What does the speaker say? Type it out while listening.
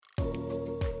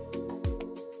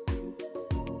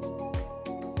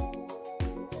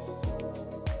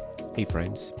Hey,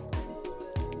 friends,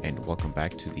 and welcome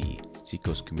back to the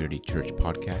Seacoast Community Church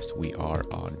podcast. We are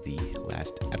on the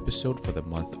last episode for the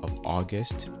month of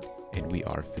August, and we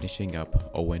are finishing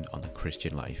up Owen on the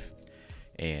Christian life.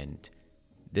 And in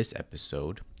this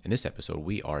episode,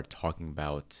 we are talking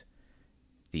about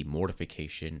the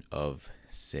mortification of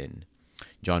sin.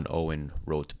 John Owen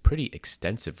wrote pretty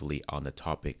extensively on the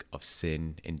topic of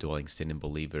sin, indwelling sin in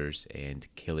believers,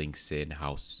 and killing sin.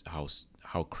 How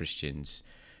Christians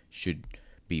should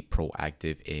be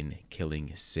proactive in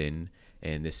killing sin.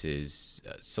 And this is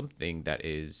something that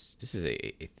is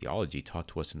a theology taught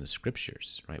to us in the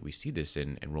scriptures, right? We see this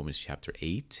in Romans chapter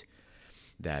 8,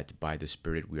 that by the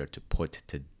Spirit we are to put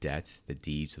to death the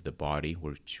deeds of the body,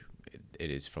 which it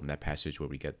is from that passage where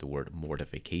we get the word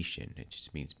mortification. It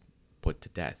just means put to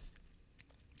death.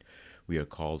 We are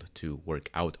called to work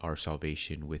out our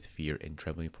salvation with fear and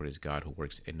trembling, for it is God who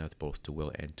works in us both to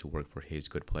will and to work for his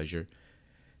good pleasure.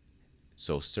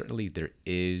 So certainly there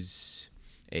is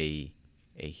a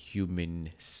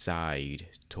human side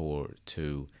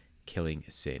to killing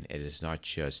sin. It is not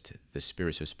just the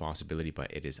Spirit's responsibility,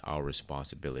 but it is our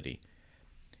responsibility.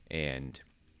 And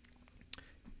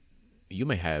you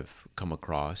may have come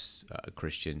across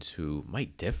Christians who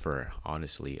might differ,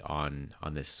 honestly, on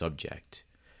this subject.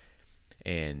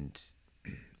 And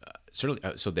certainly,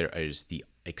 so there is the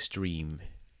extreme,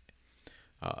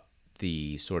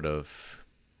 the sort of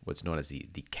what's known as the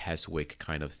Keswick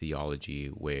kind of theology,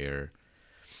 where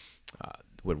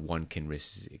one can I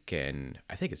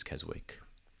think it's Keswick.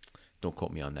 Don't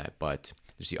quote me on that, but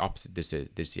there's the opposite.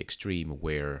 There's the extreme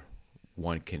where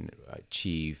one can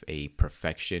achieve a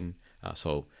perfection. It's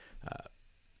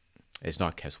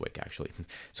not Keswick, actually.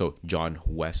 So John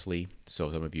Wesley.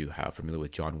 So some of you are familiar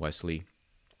with John Wesley.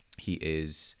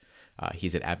 He's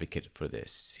an advocate for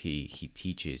this. He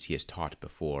teaches. He has taught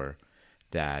before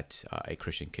that a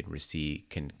Christian can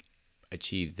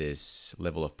achieve this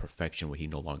level of perfection where he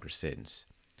no longer sins.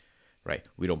 Right?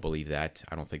 We don't believe that.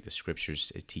 I don't think the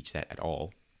scriptures teach that at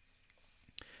all.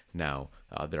 Now,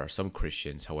 there are some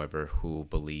Christians, however, who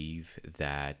believe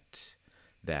that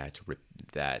a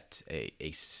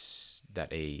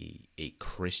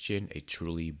Christian, a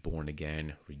truly born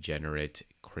again, regenerate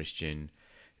Christian,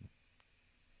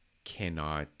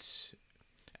 cannot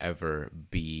ever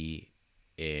be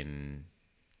in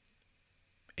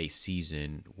a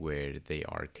season where they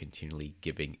are continually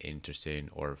giving into sin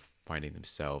or finding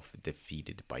themselves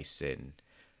defeated by sin.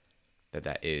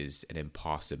 That is an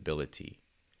impossibility.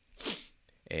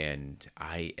 And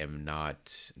I am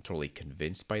not totally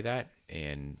convinced by that.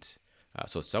 And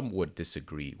so some would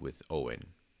disagree with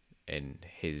Owen and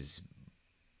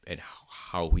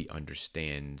how he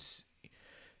understands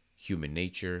human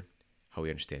nature, how he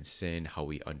understands sin, how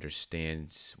he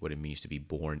understands what it means to be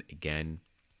born again.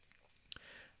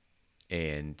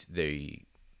 And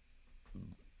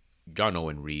John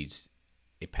Owen reads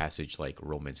a passage like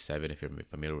Romans 7, if you're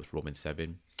familiar with Romans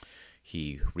 7.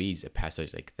 He reads a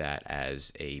passage like that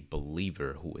as a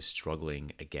believer who is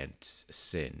struggling against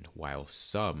sin, while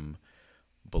some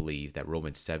believe that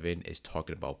Romans 7 is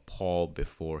talking about Paul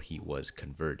before he was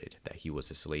converted, that he was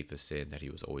a slave to sin, that he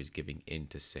was always giving in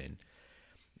to sin.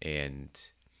 And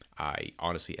I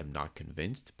honestly am not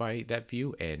convinced by that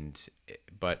view,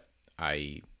 but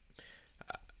I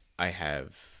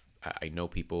know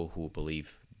people who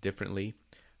believe differently.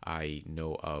 I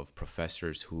know of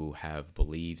professors who have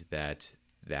believed that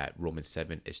Romans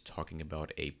 7 is talking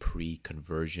about a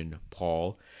pre-conversion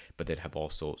Paul, but that have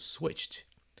also switched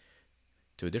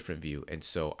to a different view. And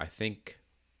so I think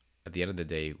at the end of the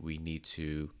day, we need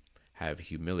to have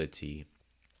humility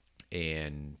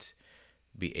and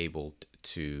be able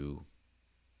to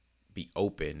be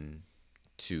open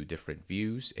to different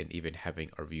views and even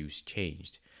having our views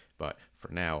changed. But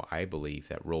for now, I believe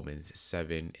that Romans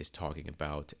 7 is talking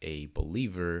about a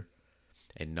believer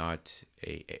and not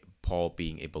Paul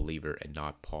being a believer and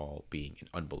not Paul being an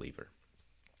unbeliever.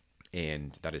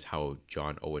 And that is how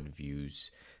John Owen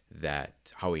views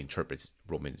that, how he interprets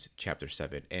Romans chapter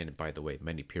 7. And by the way,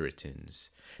 many Puritans,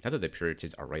 not that the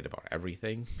Puritans are right about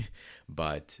everything,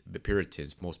 but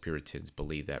most Puritans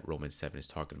believe that Romans 7 is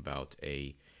talking about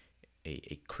a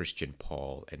Christian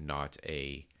Paul and not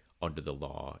a under the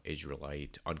law,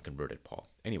 Israelite, unconverted Paul.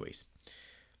 Anyways,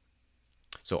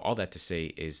 so all that to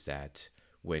say is that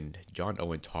when John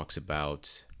Owen talks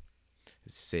about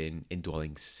sin,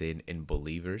 indwelling sin in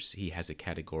believers, he has a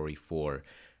category for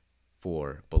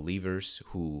believers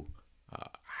who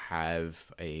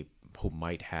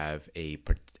might have a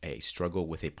struggle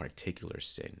with a particular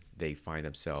sin. They find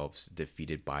themselves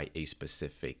defeated by a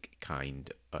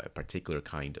particular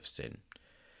kind of sin.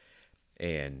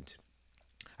 And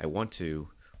I want to,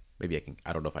 maybe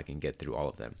I don't know if I can get through all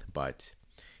of them, but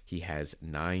he has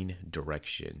 9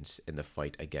 directions in the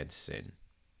fight against sin.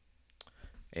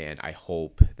 And I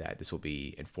hope that this will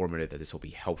be informative, that this will be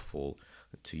helpful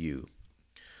to you,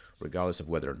 regardless of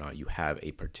whether or not you have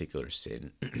a particular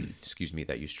sin, excuse me,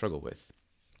 that you struggle with.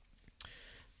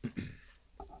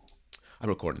 I'm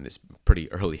recording this pretty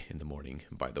early in the morning,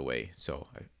 by the way, so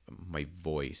my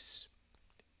voice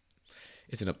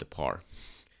isn't up to par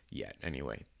yet.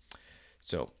 Anyway,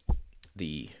 so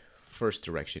the first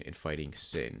direction in fighting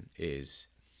sin is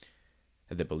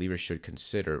that the believer should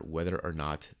consider whether or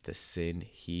not the sin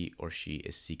he or she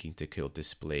is seeking to kill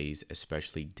displays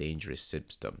especially dangerous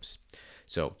symptoms.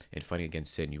 So, in fighting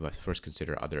against sin, you must first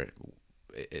consider whether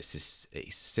it's a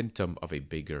symptom of a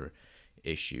bigger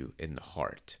issue in the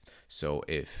heart. So,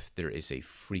 if there is a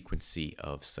frequency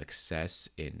of success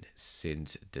in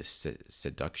sin's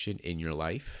seduction in your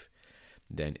life,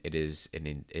 then it is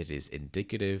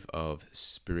indicative of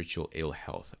spiritual ill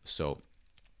health. So,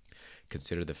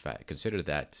 consider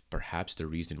that perhaps the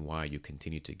reason why you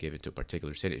continue to give into a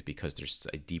particular sin is because there's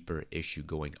a deeper issue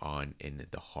going on in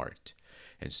the heart.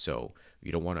 And so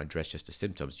you don't want to address just the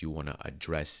symptoms, you want to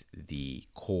address the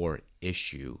core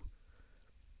issue.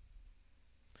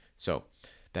 So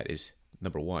that is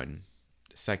number one.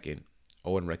 Second,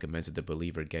 Owen recommends that the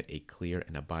believer get a clear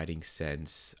and abiding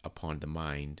sense upon the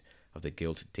mind of the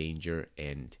guilt, danger,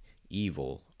 and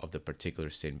evil of the particular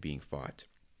sin being fought.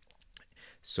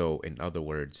 So, in other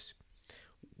words,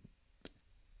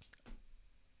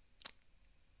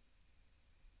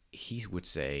 he would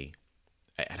say,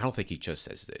 and I don't think he just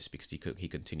says this because he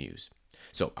continues.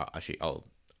 So, I'll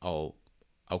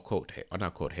quote him. I'll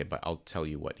not quote him, but I'll tell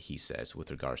you what he says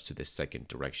with regards to this second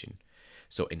direction.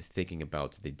 So, in thinking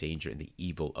about the danger and the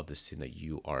evil of the sin that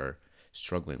you are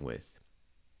struggling with,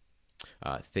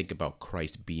 think about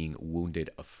Christ being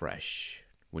wounded afresh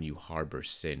when you harbor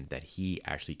sin that he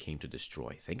actually came to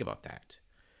destroy. Think about that.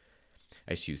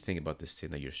 As you think about the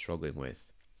sin that you're struggling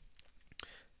with,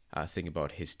 think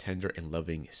about his tender and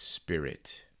loving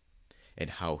spirit and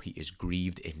how he is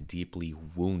grieved and deeply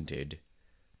wounded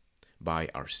by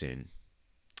our sin.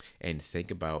 And think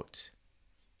about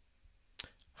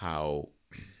how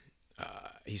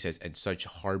he says, and such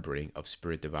harboring of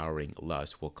spirit-devouring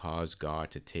lust will cause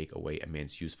God to take away a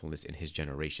man's usefulness in his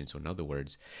generation. So in other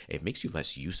words, it makes you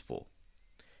less useful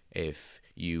if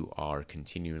you are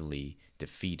continually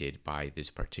defeated by this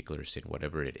particular sin,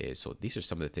 whatever it is. So these are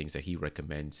some of the things that he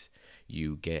recommends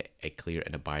you get a clear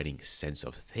and abiding sense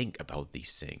of. Think about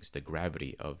these things, the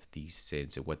gravity of these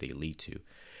sins and what they lead to.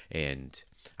 And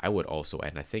I would also,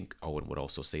 and I think Owen would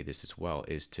also say this as well,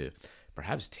 is to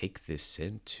perhaps take this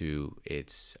sin to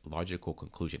its logical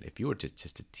conclusion. If you were to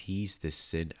just to tease this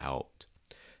sin out,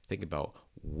 think about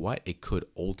what it could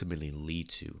ultimately lead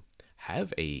to.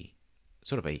 Have a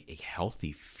sort of a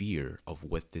healthy fear of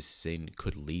what this sin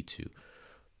could lead to.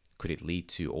 Could it lead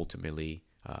to ultimately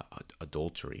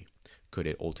adultery? Could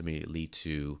it ultimately lead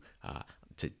to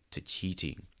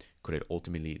cheating? Could it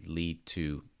ultimately lead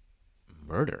to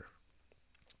murder?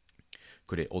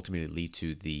 Could it ultimately lead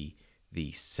to the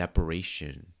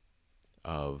separation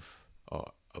of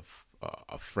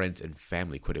friends and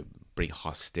family? Could it bring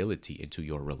hostility into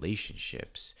your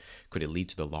relationships? Could it lead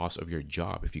to the loss of your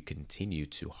job if you continue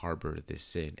to harbor this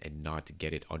sin and not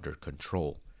get it under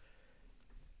control?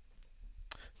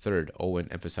 Third, Owen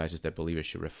emphasizes that believers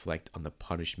should reflect on the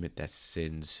punishment that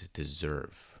sins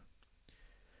deserve.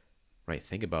 Right?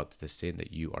 Think about the sin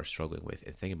that you are struggling with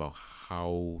and think about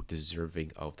how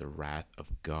deserving of the wrath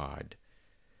of God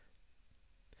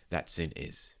that sin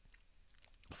is.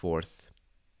 Fourth,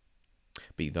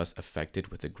 being thus affected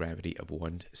with the gravity of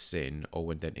one's sin,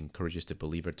 Owen then encourages the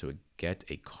believer to get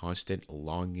a constant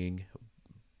longing,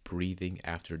 breathing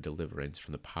after deliverance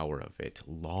from the power of it.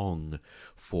 Long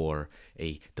for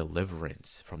a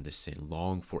deliverance from the sin.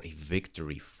 Long for a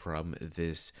victory from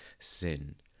this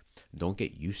sin. Don't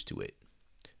get used to it.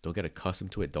 Don't get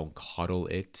accustomed to it. Don't coddle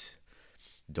it.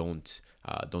 Don't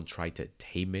try to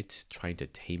tame it. Trying to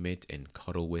tame it and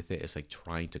cuddle with it is like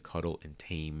trying to cuddle and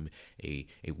tame a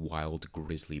wild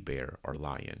grizzly bear or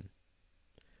lion.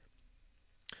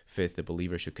 Fifth, the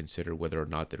believer should consider whether or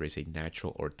not there is a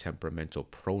natural or temperamental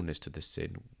proneness to the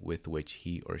sin with which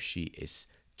he or she is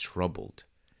troubled.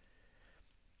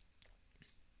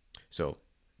 So,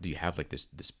 do you have like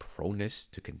this proneness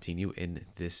to continue in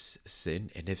this sin?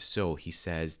 And if so, he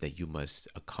says that you must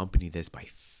accompany this by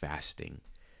fasting.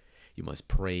 You must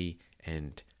pray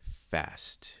and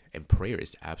fast. And prayer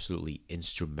is absolutely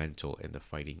instrumental in the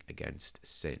fighting against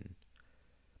sin.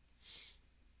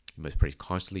 You must pray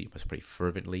constantly, you must pray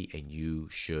fervently, and you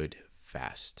should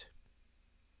fast.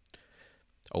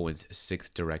 Owen's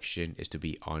sixth direction is to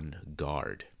be on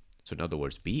guard. So in other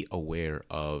words, be aware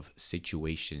of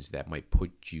situations that might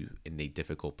put you in a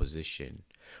difficult position,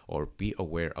 or be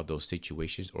aware of those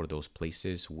situations or those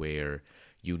places where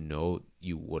you know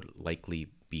you would likely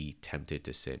be tempted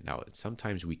to sin. Now,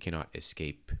 sometimes we cannot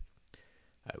escape.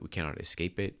 We cannot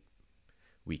escape it.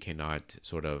 We cannot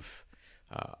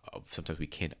sometimes we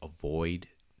can't avoid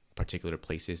particular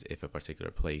places if a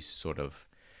particular place sort of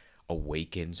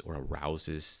awakens or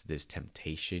arouses this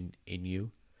temptation in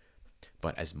you.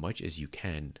 But as much as you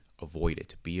can, avoid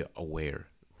it. Be aware.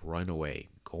 Run away.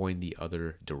 Go in the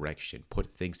other direction.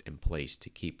 Put things in place to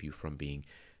keep you from being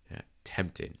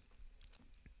tempted.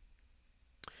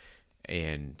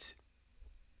 And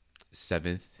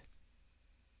seventh,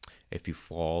 if you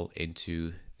fall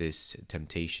into this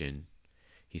temptation,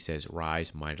 he says,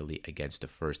 rise mightily against the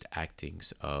first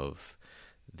actings of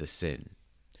the sin.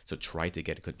 So try to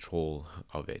get control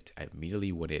of it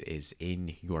immediately when it is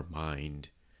in your mind.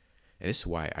 And this is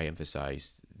why I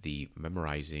emphasize the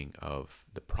memorizing of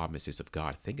the promises of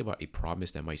God. Think about a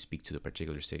promise that might speak to the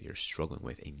particular sin you're struggling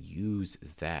with and use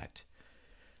that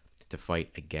to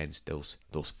fight against those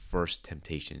first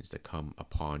temptations that come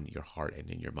upon your heart and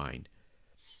in your mind.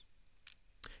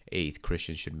 Eighth,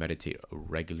 Christians should meditate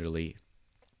regularly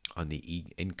on the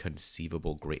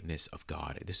inconceivable greatness of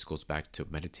God. This goes back to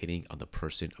meditating on the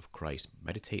person of Christ.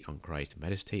 Meditate on Christ.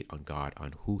 Meditate on God,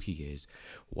 on who he is,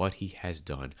 what he has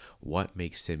done, what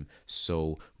makes him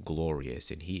so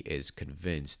glorious. And he is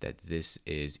convinced that this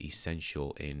is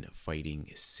essential in fighting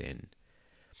sin.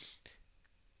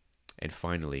 And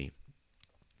finally,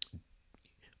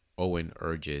 Owen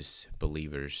urges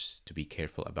believers to be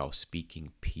careful about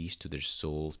speaking peace to their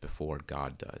souls before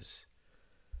God does.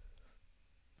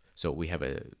 So he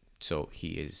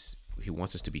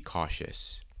wants us to be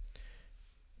cautious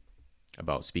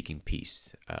about speaking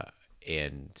peace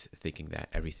and thinking that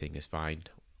everything is fine,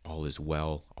 all is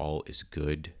well, all is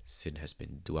good, sin has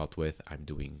been dealt with, I'm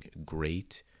doing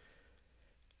great.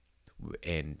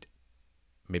 And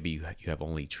maybe you have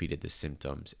only treated the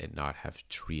symptoms and not have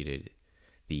treated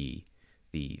the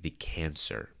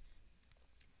cancer.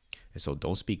 And so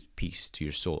don't speak peace to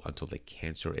your soul until the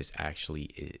cancer is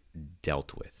actually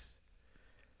dealt with.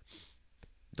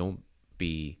 Don't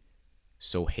be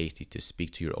so hasty to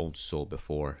speak to your own soul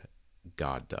before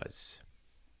God does.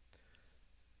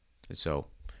 And so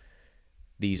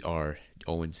these are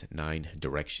Owen's 9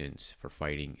 directions for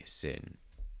fighting sin.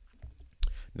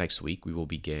 Next week, we will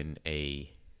begin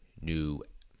a new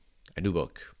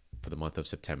book for the month of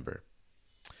September.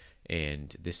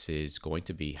 And this is going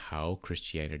to be How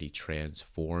Christianity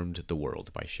Transformed the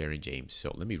World by Sharon James.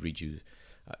 So let me read you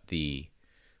the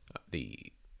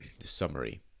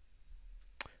summary.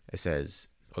 It says,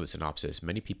 the synopsis: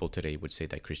 many people today would say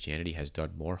that Christianity has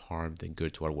done more harm than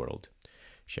good to our world.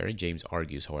 Sharon James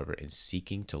argues, however, in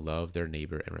seeking to love their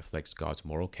neighbor and reflects God's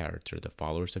moral character, the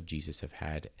followers of Jesus have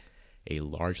had a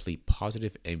largely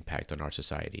positive impact on our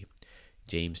society.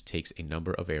 James takes a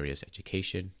number of areas: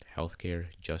 education, healthcare,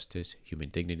 justice, human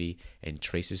dignity, and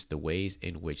traces the ways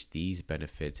in which these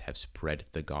benefits have spread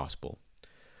the gospel.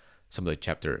 Some of the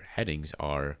chapter headings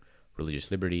are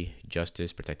religious liberty,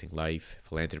 justice, protecting life,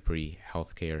 philanthropy,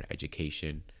 healthcare,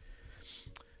 education.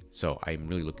 So I'm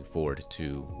really looking forward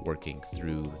to working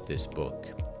through this book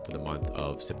for the month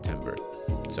of September.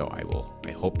 So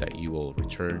I hope that you will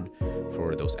return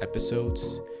for those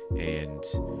episodes, and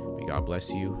may God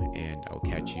bless you, and I'll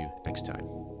catch you next time.